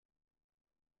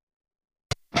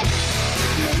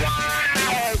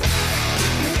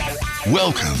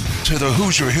Welcome to the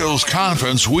Hoosier Hills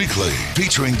Conference Weekly,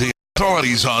 featuring the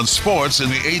authorities on sports in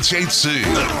the HHC.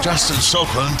 Justin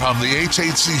Soklin from the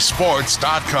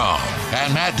HHCSports.com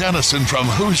and Matt Dennison from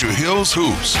Hoosier Hills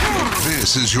Hoops.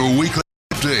 This is your weekly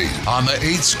update on the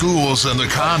 8 schools in the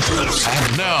conference.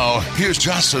 And now, here's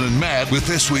Justin and Matt with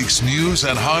this week's news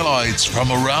and highlights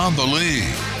from around the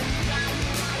league.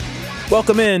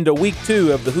 Welcome in to Week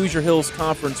 2 of the Hoosier Hills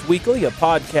Conference Weekly, a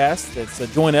podcast that's a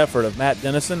joint effort of Matt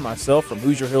Dennison, myself from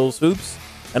Hoosier Hills Hoops,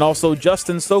 and also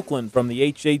Justin Soklin from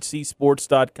the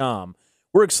HHCSports.com.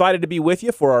 We're excited to be with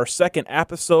you for our second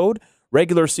episode.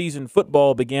 Regular season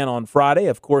football began on Friday.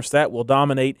 Of course, that will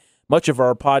dominate much of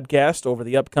our podcast over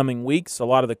the upcoming weeks. A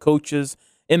lot of the coaches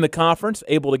in the conference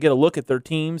able to get a look at their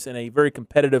teams in a very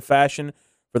competitive fashion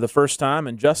for the first time,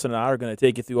 and Justin and I are going to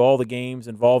take you through all the games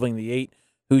involving the 8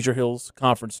 Hoosier Hills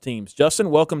Conference teams. Justin,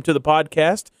 welcome to the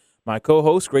podcast. My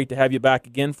co-host, great to have you back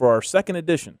again for our second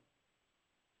edition.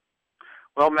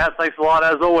 Well, Matt, thanks a lot.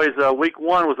 As always, Week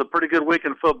 1 was a pretty good week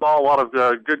in football, a lot of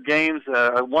good games.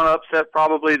 One upset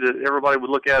probably that everybody would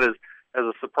look at as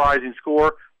a surprising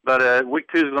score, but Week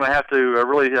 2 is going to have to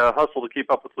really hustle to keep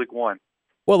up with Week 1.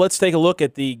 Well, let's take a look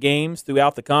at the games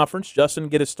throughout the conference. Justin,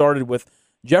 get us started with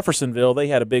Jeffersonville. They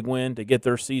had a big win to get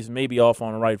their season maybe off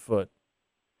on the right foot.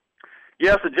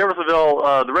 Yes, at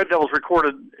Jeffersonville, the Red Devils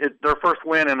recorded their first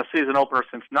win in a season opener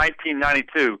since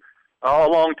 1992, a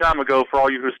long time ago for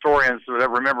all you historians that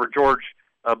remember George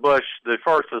Bush, the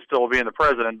first of still being the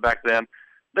president back then.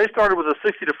 They started with a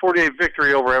 60-48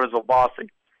 victory over Evansville-Bosse.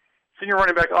 Senior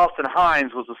running back Austin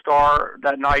Hines was the star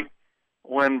that night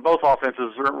when both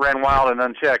offenses ran wild and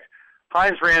unchecked.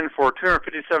 Hines ran for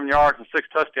 257 yards and 6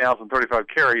 touchdowns and 35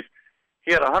 carries.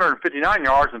 He had 159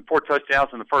 yards and 4 touchdowns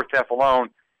in the first half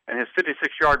alone, and his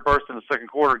 56-yard burst in the second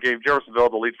quarter gave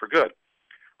Jeffersonville the lead for good.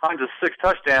 Hines' 6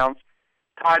 touchdowns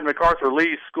tied MacArthur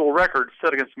Lee's school record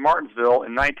set against Martinsville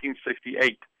in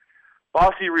 1968.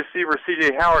 Bosse receiver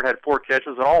C.J. Howard had 4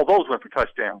 catches, and all those went for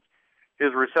touchdowns.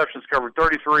 His receptions covered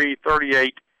 33,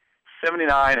 38,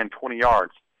 79, and 20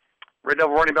 yards. Red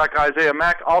Devil running back Isaiah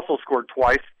Mack also scored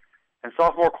twice, and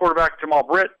sophomore quarterback Jamal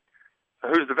Britt,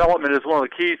 whose development is one of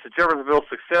the keys to Jeffersonville's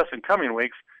success in coming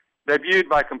weeks, debuted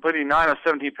by completing 9 of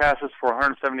 17 passes for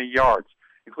 170 yards,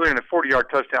 including a 40-yard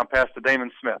touchdown pass to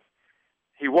Damon Smith.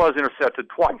 He was intercepted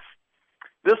twice.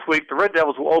 This week, the Red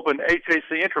Devils will open HAC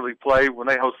Interleague play when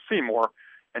they host Seymour,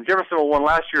 and Jeffersonville won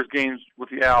last year's games with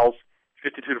the Owls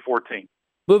 52-14.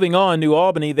 Moving on, New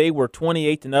Albany, they were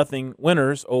 28-0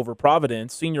 winners over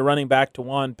Providence. Senior running back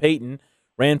Tawan Payton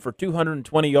ran for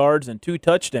 220 yards and 2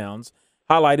 touchdowns,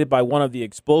 highlighted by one of the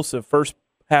explosive first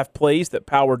half plays that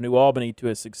powered New Albany to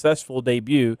a successful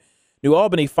debut. New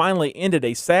Albany finally ended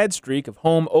a sad streak of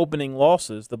home opening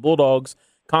losses. The Bulldogs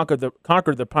conquered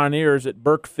the Pioneers at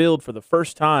Burke Field for the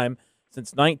first time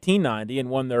since 1990 and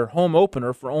won their home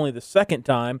opener for only the second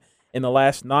time in the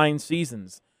last 9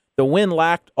 seasons. The win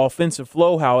lacked offensive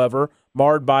flow, however,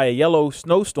 marred by a yellow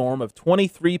snowstorm of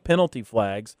 23 penalty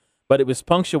flags, but it was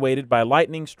punctuated by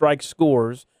lightning strike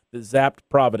scores that zapped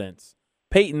Providence.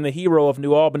 Payton, the hero of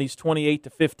New Albany's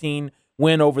 28-15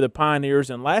 win over the Pioneers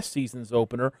in last season's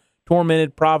opener,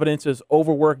 tormented Providence's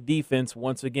overworked defense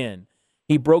once again.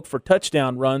 He broke for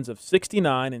touchdown runs of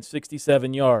 69 and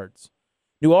 67 yards.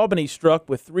 New Albany struck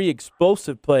with 3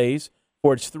 explosive plays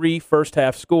for its 3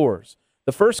 first-half scores.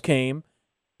 The first time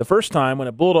when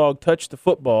a Bulldog touched the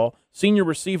football, senior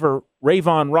receiver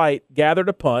Rayvon Wright gathered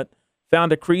a punt,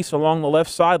 found a crease along the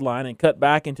left sideline, and cut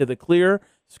back into the clear,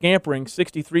 scampering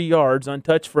 63 yards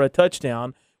untouched for a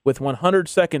touchdown with 100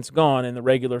 seconds gone in the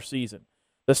regular season.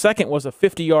 The second was a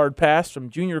 50-yard pass from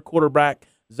junior quarterback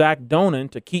Zach Donan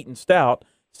to Keaton Stout,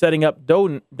 setting up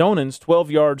Donan's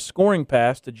 12-yard scoring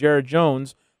pass to Jared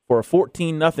Jones for a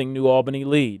 14-0 New Albany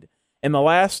lead. And the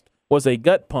last was a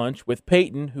gut punch with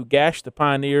Payton, who gashed the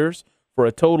Pioneers for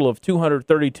a total of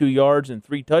 232 yards and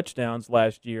 3 touchdowns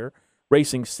last year,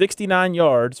 racing 69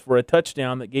 yards for a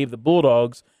touchdown that gave the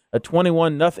Bulldogs a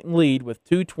 21-0 lead with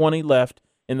 2:20 left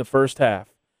in the first half.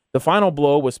 The final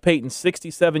blow was Payton's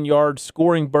 67-yard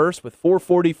scoring burst with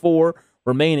 4:44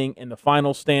 remaining in the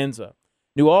final stanza.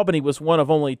 New Albany was one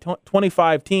of only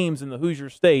 25 teams in the Hoosier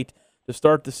State to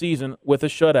start the season with a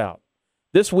shutout.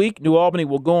 This week, New Albany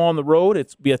will go on the road.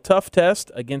 It'll be a tough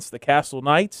test against the Castle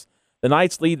Knights. The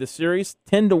Knights lead the series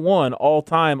 10-1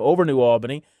 all-time over New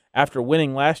Albany after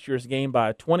winning last year's game by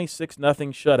a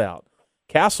 26-0 shutout.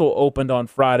 Castle opened on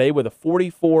Friday with a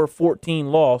 44-14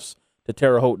 loss to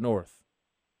Terre Haute North.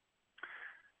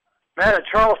 Matt, at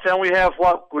Charlestown, we have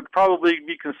what would probably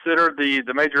be considered the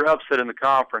major upset in the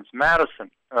conference.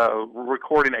 Madison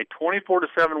recording a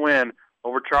 24-7 win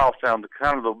over Charlestown,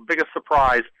 kind of the biggest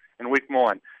surprise in Week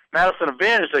 1. Madison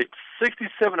avenged a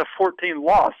 67-14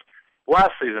 loss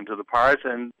last season to the Pirates,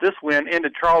 and this win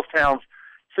ended Charlestown's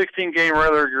 16-game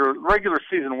regular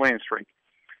season winning streak.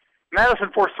 Madison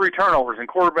forced 3 turnovers, and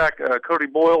quarterback Cody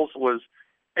Boyles was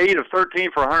 8 of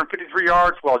 13 for 153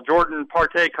 yards, while Jordan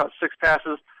Partey caught 6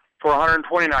 passes for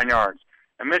 129 yards.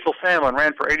 And Mitchell Sandlin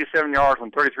ran for 87 yards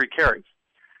on 33 carries.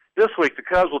 This week, the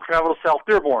Cubs will travel to South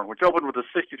Dearborn, which opened with a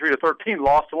 63-13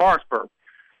 loss to Lawrenceburg.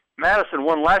 Madison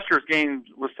won last year's game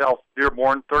with South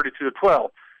Dearborn 32-12,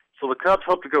 so the Cubs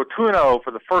hope to go 2-0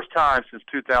 for the first time since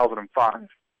 2005.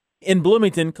 In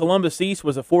Bloomington, Columbus East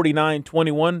was a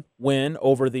 49-21 win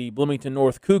over the Bloomington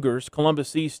North Cougars.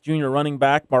 Columbus East junior running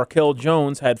back Markel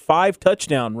Jones had 5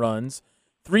 touchdown runs,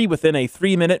 3 within a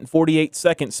 3-minute and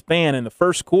 48-second span in the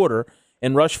first quarter,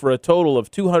 and rushed for a total of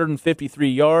 253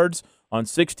 yards on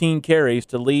 16 carries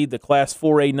to lead the Class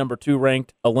 4A number 2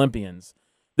 ranked Olympians.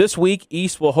 This week,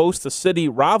 East will host the city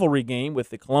rivalry game with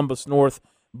the Columbus North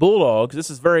Bulldogs. This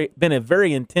has been a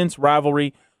very intense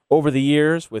rivalry over the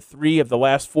years, with 3 of the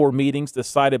last 4 meetings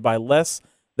decided by less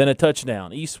than a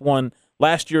touchdown. East won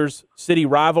last year's city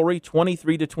rivalry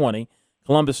 23-20.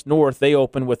 Columbus North, they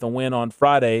opened with a win on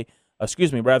Friday, a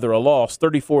loss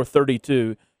 34-32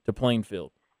 to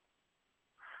Plainfield.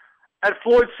 At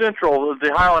Floyd Central,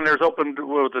 the Highlanders opened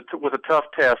with a tough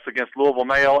test against Louisville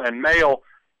Mayo, and Mayo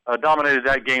dominated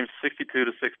that game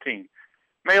 62-16.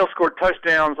 Mayo scored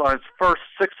touchdowns on its first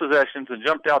 6 possessions and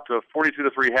jumped out to a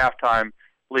 42-3 halftime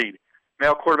lead.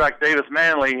 Mayo quarterback Davis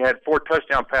Manley had 4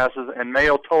 touchdown passes, and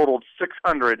Mayo totaled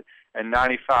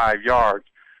 695 yards.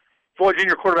 Floyd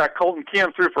junior quarterback Colton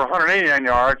Kim threw for 189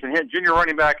 yards and hit junior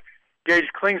running back Gage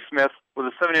Klingsmith with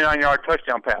a 79-yard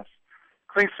touchdown pass.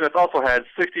 Klingsmith also had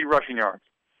 60 rushing yards.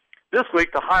 This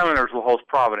week, the Highlanders will host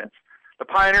Providence. The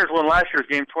Pioneers won last year's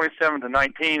game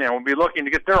 27-19 and will be looking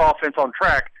to get their offense on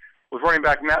track with running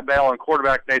back Matt Bell and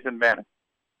quarterback Nathan Bannon.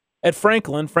 At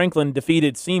Franklin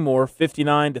defeated Seymour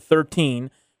 59-13.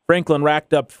 Franklin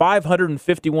racked up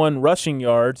 551 rushing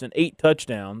yards and 8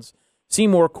 touchdowns.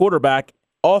 Seymour quarterback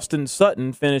Austin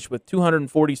Sutton finished with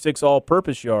 246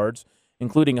 all-purpose yards,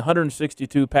 including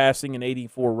 162 passing and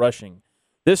 84 rushing.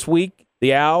 This week,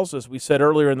 the Owls, as we said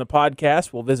earlier in the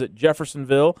podcast, will visit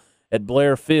Jeffersonville at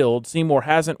Blair Field. Seymour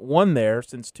hasn't won there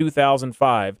since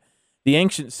 2005. The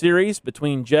ancient series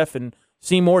between Jeff and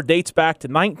Seymour dates back to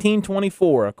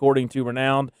 1924, according to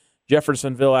renowned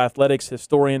Jeffersonville athletics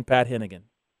historian Pat Hennigan.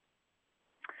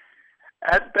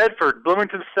 At Bedford,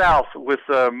 Bloomington South, with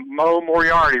Mo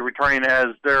Moriarty returning as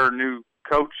their new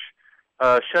coach,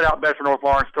 shut out Bedford North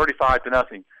Lawrence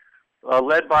 35-0.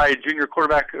 Led by junior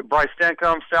quarterback Bryce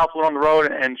Stancombe, South went on the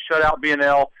road and shut out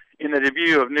B&L in the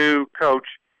debut of new coach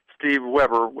Steve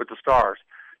Weber with the Stars.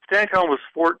 Stancombe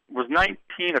was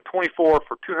 19 of 24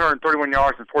 for 231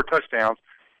 yards and 4 touchdowns,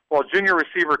 while junior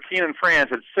receiver Keenan Franz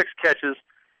had 6 catches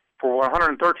for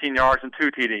 113 yards and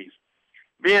 2 TDs.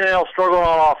 B&L struggled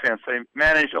on offense. They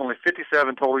managed only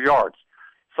 57 total yards.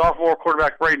 Sophomore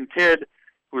quarterback Braden Tidd,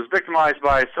 who was victimized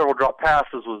by several drop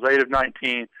passes, was 8 of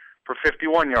 19 for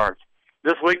 51 yards.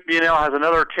 This week, B&L has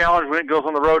another challenge when it goes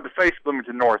on the road to face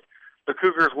Bloomington North. The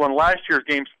Cougars won last year's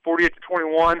games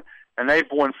 48-21, and they've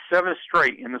won 7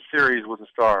 straight in the series with the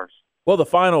Stars. Well, the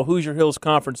final Hoosier Hills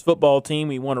Conference football team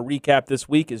we want to recap this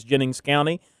week is Jennings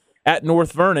County. At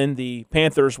North Vernon, the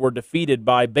Panthers were defeated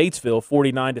by Batesville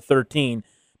 49-13.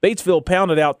 Batesville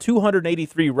pounded out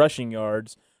 283 rushing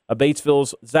yards.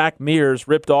 Batesville's Zach Mears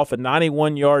ripped off a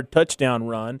 91-yard touchdown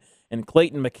run, and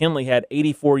Clayton McKinley had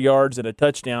 84 yards and a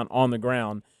touchdown on the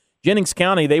ground. Jennings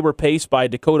County, they were paced by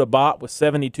Dakota Bott with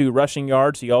 72 rushing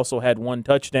yards. He also had 1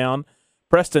 touchdown.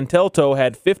 Preston Telto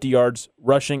had 50 yards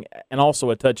rushing and also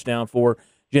a touchdown for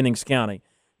Jennings County.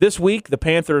 This week, the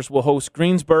Panthers will host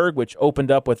Greensburg, which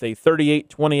opened up with a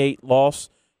 38-28 loss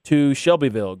to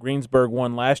Shelbyville. Greensburg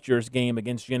won last year's game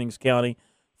against Jennings County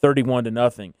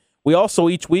 31-0. We also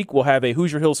each week will have a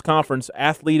Hoosier Hills Conference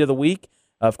Athlete of the Week.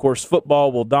 Of course,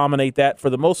 football will dominate that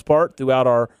for the most part throughout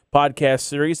our podcast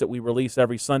series that we release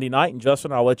every Sunday night. And,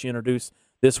 Justin, I'll let you introduce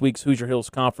this week's Hoosier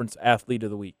Hills Conference Athlete of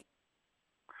the Week.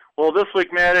 Well, this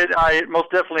week, Matt, it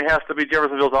most definitely has to be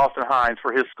Jeffersonville's Austin Hines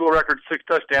for his school record 6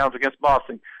 touchdowns against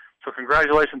Bossing. So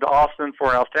congratulations to Austin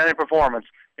for an outstanding performance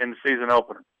in the season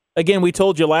opener. Again, we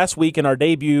told you last week in our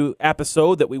debut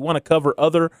episode that we want to cover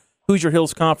other Hoosier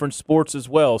Hills Conference sports as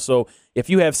well. So if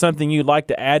you have something you'd like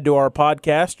to add to our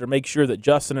podcast or make sure that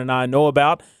Justin and I know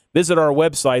about, visit our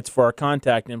websites for our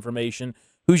contact information,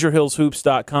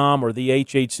 HoosierHillsHoops.com or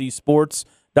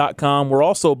thehhcsports.com. We're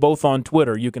also both on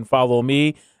Twitter. You can follow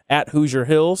me at Hoosier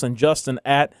Hills and Justin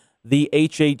at the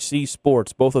HHC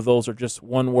Sports. Both of those are just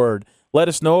one word. let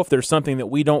us know if there's something that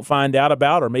we don't find out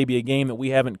about or maybe a game that we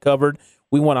haven't covered.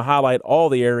 We want to highlight all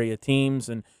the area teams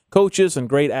and coaches and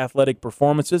great athletic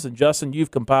performances. And, Justin,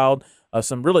 you've compiled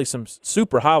some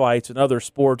super highlights in other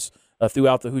sports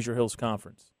throughout the Hoosier Hills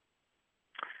Conference.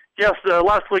 Yes,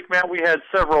 last week, Matt, we had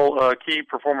several key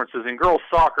performances. In girls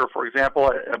soccer, for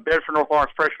example, Bedford North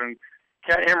Lawrence freshman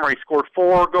Kat Emery scored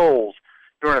 4 goals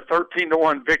during a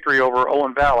 13-1 victory over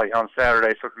Owen Valley on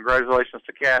Saturday. So congratulations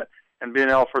to Kat and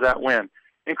BNL for that win.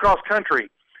 In cross country,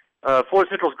 Floyd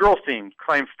Central's girls team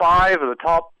claimed 5 of the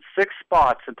top 6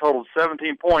 spots and totaled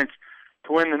 17 points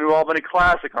to win the New Albany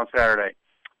Classic on Saturday.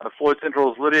 Floyd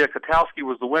Central's Lydia Katowski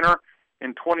was the winner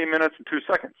in 20 minutes and 2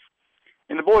 seconds.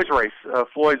 In the boys' race,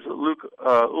 Floyd's Luke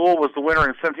Uhl was the winner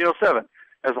in 17:07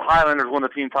 as the Highlanders won the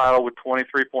team title with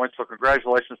 23 points. So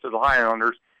congratulations to the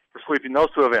Highlanders for sweeping those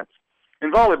 2 events.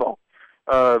 In volleyball,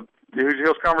 the Hoosier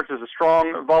Hills Conference is a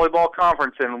strong volleyball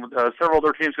conference, and several of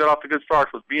their teams got off to good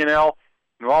starts with BNL,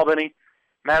 New Albany,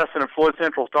 Madison, and Floyd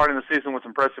Central starting the season with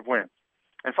impressive wins.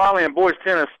 And finally, in boys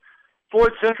tennis,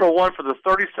 Floyd Central won for the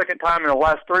 32nd time in the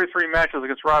last 33 matches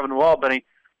against rival New Albany,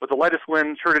 but the latest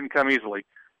win sure didn't come easily.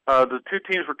 The 2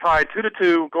 teams were tied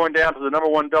 2-2 going down to the number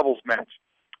 1 doubles match.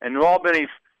 And New Albany's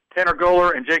Tanner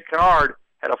Goler and Jake Kennard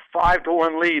had a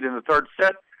 5-1 lead in the 3rd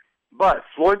set, but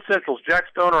Floyd Central's Jack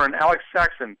Stoner and Alex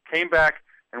Saxon came back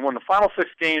and won the final 6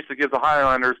 games to give the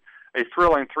Highlanders a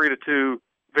thrilling 3-2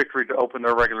 victory to open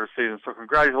their regular season. So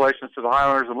congratulations to the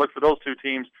Highlanders, and look for those 2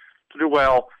 teams to do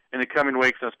well in the coming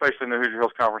weeks, and especially in the Hoosier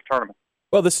Hills Conference tournament.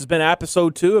 Well, this has been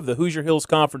episode 2 of the Hoosier Hills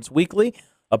Conference Weekly,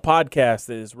 a podcast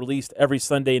that is released every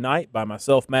Sunday night by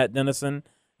myself, Matt Dennison,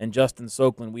 and Justin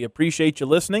Soakland. We appreciate you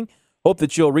listening. Hope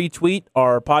that you'll retweet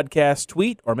our podcast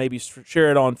tweet or maybe share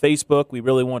it on Facebook. We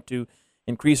really want to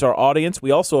increase our audience.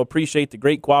 We also appreciate the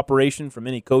great cooperation from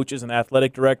many coaches and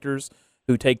athletic directors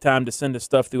who take time to send us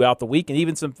stuff throughout the week, and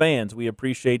even some fans. We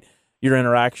appreciate your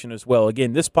interaction as well.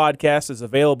 Again, this podcast is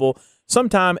available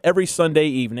sometime every Sunday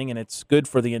evening, and it's good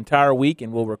for the entire week,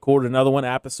 and we'll record another one,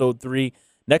 episode 3,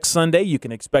 next Sunday. You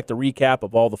can expect a recap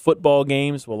of all the football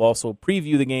games. We'll also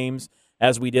preview the games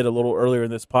as we did a little earlier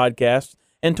in this podcast,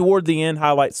 and toward the end,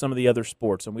 highlight some of the other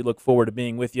sports. And we look forward to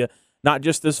being with you, not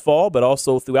just this fall, but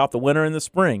also throughout the winter and the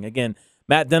spring. Again,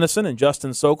 Matt Dennison and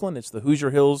Justin Soakland, it's the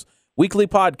Hoosier Hills Weekly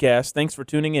Podcast. Thanks for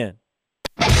tuning in.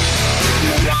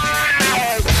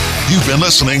 You've been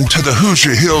listening to the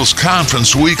Hoosier Hills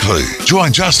Conference Weekly.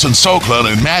 Join Justin Soakland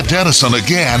and Matt Dennison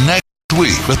again next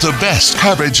week with the best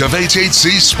coverage of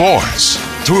HHC sports.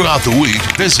 Throughout the week,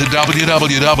 visit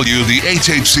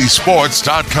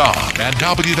www.thehhcsports.com and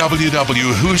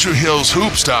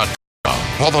www.hoosierhillshoops.com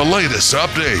for the latest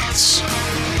updates.